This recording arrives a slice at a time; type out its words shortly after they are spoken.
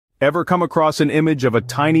Ever come across an image of a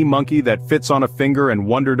tiny monkey that fits on a finger and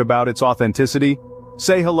wondered about its authenticity?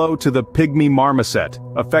 Say hello to the Pygmy Marmoset,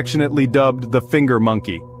 affectionately dubbed the finger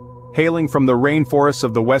monkey. Hailing from the rainforests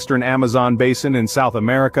of the western Amazon basin in South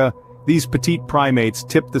America, these petite primates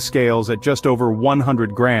tip the scales at just over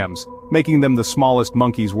 100 grams, making them the smallest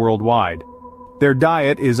monkeys worldwide. Their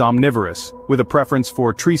diet is omnivorous, with a preference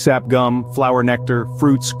for tree sap gum, flower nectar,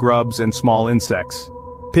 fruits, grubs, and small insects.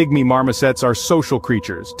 Pygmy marmosets are social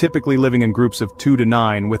creatures, typically living in groups of 2 to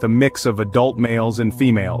 9 with a mix of adult males and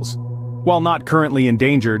females. While not currently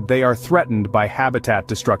endangered, they are threatened by habitat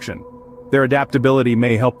destruction. Their adaptability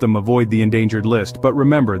may help them avoid the endangered list, but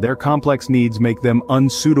remember, their complex needs make them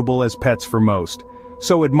unsuitable as pets for most.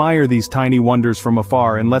 So admire these tiny wonders from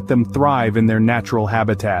afar and let them thrive in their natural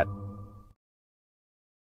habitat.